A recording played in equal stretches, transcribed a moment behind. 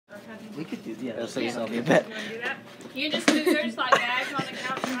We could do the other. Say yourself a bit. You just do yours like bags on the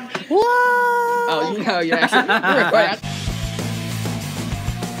couch. What? Oh, you know, you're actually.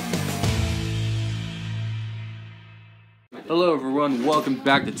 Hello everyone, welcome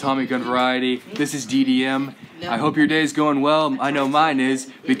back to Tommy Gun Variety. This is DDM. I hope your day's going well. I know mine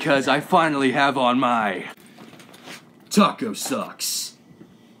is, because I finally have on my taco socks.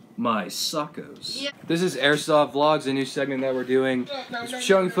 My sockos. This is Airsoft Vlogs, a new segment that we're doing,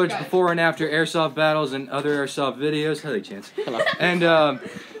 showing footage before and after Airsoft battles and other Airsoft videos. Hey, Chance. Hello. And,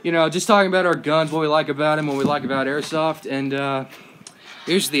 you know, just talking about our guns, what we like about them, what we like about Airsoft, and,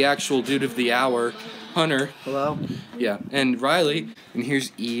 here's the actual dude of the hour, Hunter. Hello. Yeah, and Riley, and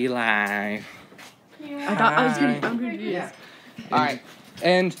here's Eli. I'm gonna do this. Alright.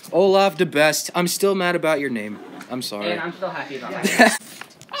 And Olaf the best. I'm still mad about your name. I'm sorry. And I'm still happy about that.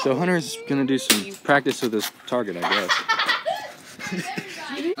 So Hunter's gonna do some practice with his target, I guess.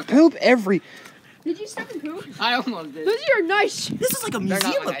 Poop every. Did you step in poop? I almost did. Those are nice. This is like a They're not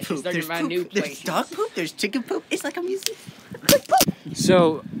museum my of ashes, poop. they're There's my new poop. There's places. dog poop. There's chicken poop. It's like a museum.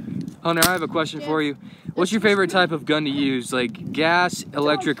 So, Hunter, I have a question for you. What's your favorite type of gun to use? Like gas,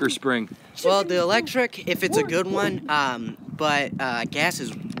 electric, or spring? Well, the electric, if it's a good one, but gas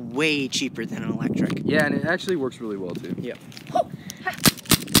is way cheaper than an electric. Yeah, and it actually works really well too. Yep.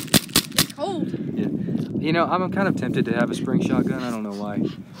 It's cold. Yeah. You know, I'm kind of tempted to have a spring shotgun. I don't know why.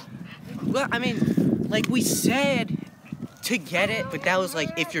 Well, I mean, like we said to get it, but that was like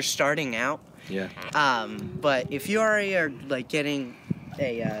if you're starting out. Yeah. But if you already are like getting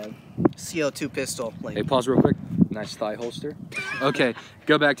a CO2 pistol, like Hey, pause real quick. Nice thigh holster. Okay,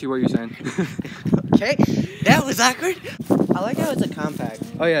 go back to what you're saying. okay, that was awkward. I like how it's a compact.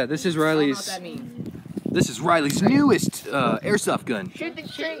 Oh yeah, this is Riley's. I don't know what that means. This is Riley's newest airsoft gun. Shoot the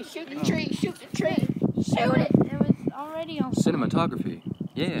tree, shoot the tree, shoot the tree. Shoot it. It was already on. Cinematography.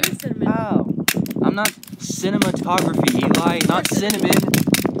 Yeah. Oh. I'm not cinematography, Eli. Not cinnamon.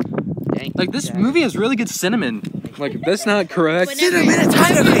 Like this movie has really good cinnamon. Like that's not correct.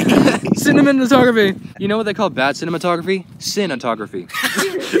 Cinematography. Cinematography. You know what they call bad cinematography? Cinematography.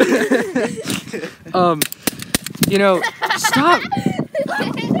 You know, stop.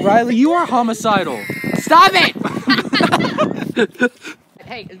 Riley, you are homicidal. Stop it!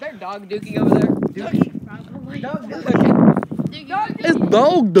 Hey, is there dog dookie over there? Dookie. Dog dookie. It's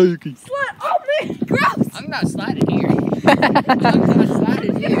dog dookie. Slut. Oh man, gross. I'm not sliding here. I'm not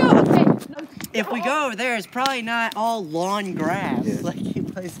sliding here. If we go over there, it's probably not all lawn grass. Yeah. Like he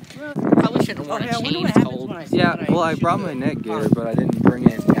plays. Probably shouldn't want Okay, I to wonder change what happens cold. when I sit Yeah, on it. well, I brought my neck gear, but I didn't bring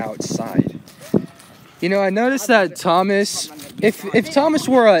it outside. You know, I noticed that Thomas, if Thomas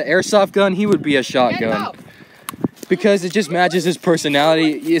were an airsoft gun, he would be a shotgun. Because it just matches his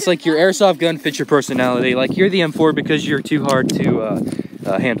personality. It's like your airsoft gun fits your personality. Like you're the M4 because you're too hard to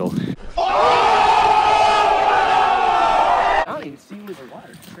handle. I don't even see where the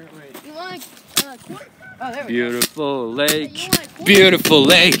water. You like corn? Oh, there we go. Beautiful lake. Beautiful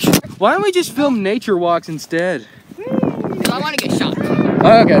lake. Why don't we just film nature walks instead? So I want to get shot.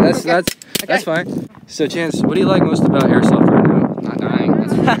 Oh, okay, that's fine. So, Chance, what do you like most about airsoft right now? Not dying.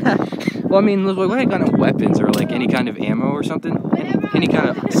 That's Well, I mean, what kind of weapons or like any kind of ammo or something? Any kind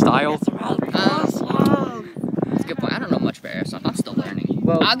of style? that's a good point. I don't know much about airsoft. I'm still learning.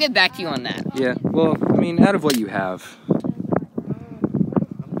 Well, I'll get back to you on that. yeah. Well, I mean, out of what you have,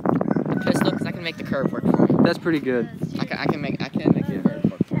 A pistol, because I can make the curve work for me. that's pretty good. I can make the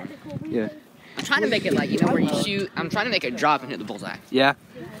curve work for me. Yeah. I'm trying to make it like, you know, where you shoot. I'm trying to make it drop and hit the bullseye. Yeah.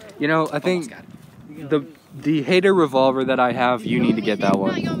 You know, I think Almost got it. the hater revolver that I have, you need to get that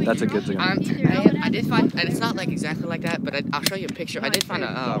one. That's a good thing. I did find, and it's not like exactly like that, but I'll show you a picture. I did find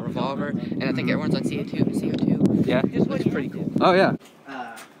a revolver, and I think everyone's on CO2. Yeah. It looks pretty cool. Oh yeah.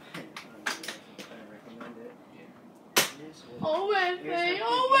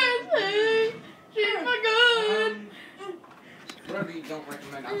 Oh Wednesday, she's my gun. Whatever you don't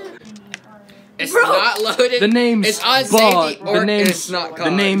recommend, I load it. It's not loaded. The name's it's on Bond. safety, or it's not The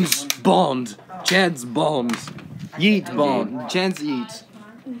caught. name's Bond. Chance Bond. Yeet Bond. Chance Yeet.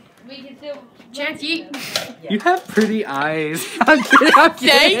 Chance, eat. You have pretty eyes. I'm kidding. I'm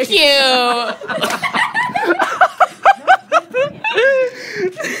kidding. Thank you.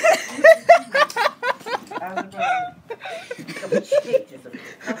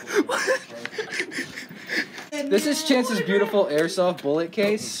 This is Chance's beautiful airsoft bullet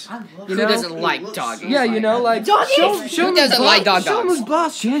case. You Who know? doesn't like doggies? Yeah, you know, like show him Who his doesn't like dog Show him dogs? his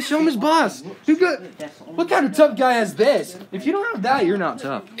boss, Chance. Show him his boss. What kind of tough guy has this? If you don't have that, you're not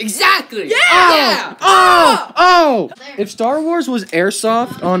tough. Exactly. Yeah. Oh! If Star Wars was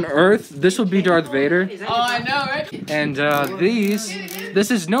airsoft on Earth, this would be Darth Vader. Oh, I know, right? And these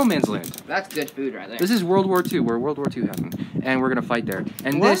This is no man's land. That's good food right there. This is World War II, where World War II happened, and we're gonna fight there.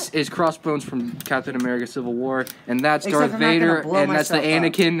 And What? this is Crossbones from Captain America: Civil War, and that's Except Darth I'm not gonna Vader, blow and that's the myself up.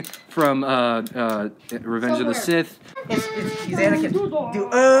 Anakin from Revenge of the Sith. He's Anakin. Dude,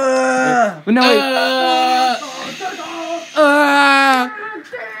 But no, wait.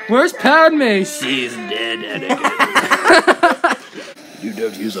 Where's Padme? She's dead, Anakin. You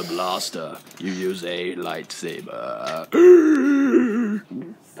don't use a blaster. You use a lightsaber.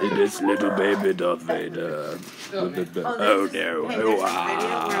 It is little baby Darth Vader. Oh no.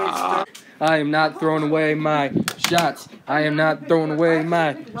 I am not throwing away my shots. I am not throwing away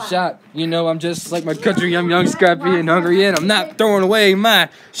my shot. You know, I'm just like my country. I'm young, scrappy, and hungry, and I'm not throwing away my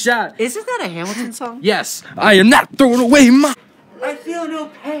shot. Isn't that a Hamilton song? Yes, I am not throwing away my... I feel no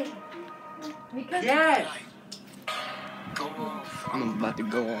pain. Yes. I'm about to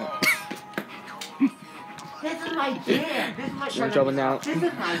go on. This is my jam. This is my You're in trouble now. This is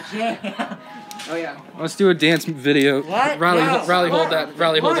my jam. Oh yeah. Let's do a dance video. What? Riley, No. Riley, hold that.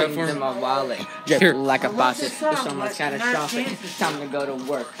 Riley, hold that for In me. my wallet, Here. drip like a faucet. song? It's so much Let's not catastrophic. dance this Time to go to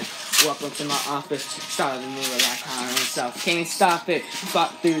work. Welcome to my office. Started a new like how himself. Can't stop it.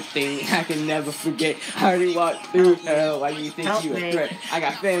 Fought through things I can never forget. I already walked through hell. Why do you think Help you me. a threat? I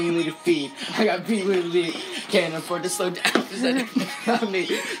got family to feed. I got people to lead. Can't afford to slow down.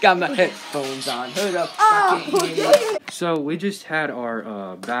 Got my headphones on. Hood up. I can't hear you. So we just had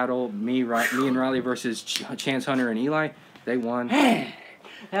our battle, me and Riley versus Chance Hunter and Eli. They won.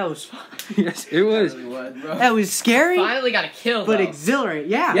 That was fun. Yes, it was. That was scary, Finally got a kill, but though. exhilarating.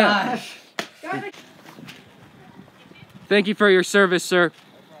 Yeah. Yeah. Thank you for your service, sir.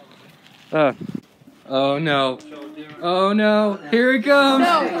 Oh no. Oh no. Here it comes.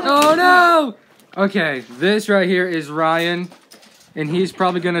 Oh no. Okay, this right here is Ryan, and he's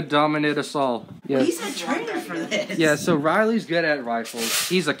probably gonna dominate us all. Yeah. He's a trainer for this. Yeah, so Riley's good at rifles.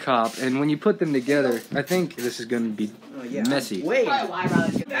 He's a cop, and when you put them together, I think this is gonna be messy. Wait.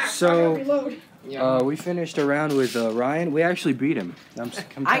 So, we finished a round with Ryan. We actually beat him.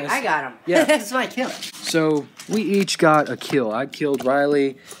 I got him. Yeah. That's my kill. So we each got a kill. I killed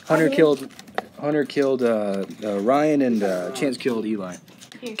Riley. Hunter killed Ryan, and Chance killed Eli.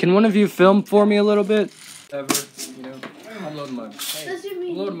 Can one of you film for me a little bit? You know, I'm loading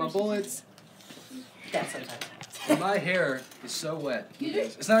my bullets. That's sometimes. My hair is so wet.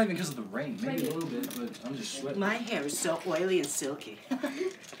 It's not even because of the rain. Maybe a little bit, but I'm just sweating. My hair is so oily and silky.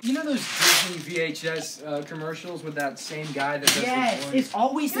 You know those Disney VHS commercials with that same guy that does the Yes, voice? it's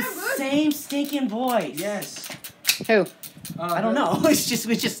always the same stinking voice. Yes. Who? I don't know.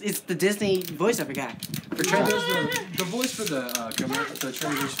 It's the Disney voiceover guy for He trailers. does the voice for the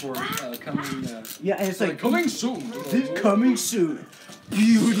trailers for coming. Yeah, and it's like Coming soon. coming soon.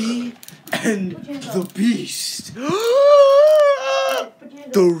 Beauty and the Beast. The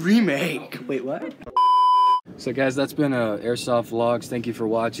remake. Wait, what? So guys, that's been Airsoft Vlogs. Thank you for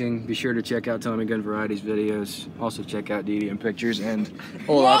watching. Be sure to check out Tommy Gun Varieties videos. Also check out DDM Pictures and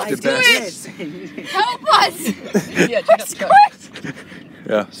Olaf the Best. Help us! Yeah, check out the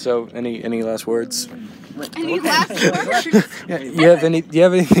Yeah. So any last words? Any last words? Yeah, do you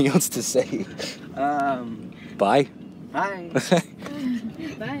have anything else to say? Bye. Bye. Bye.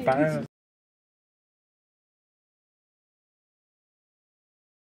 Bye.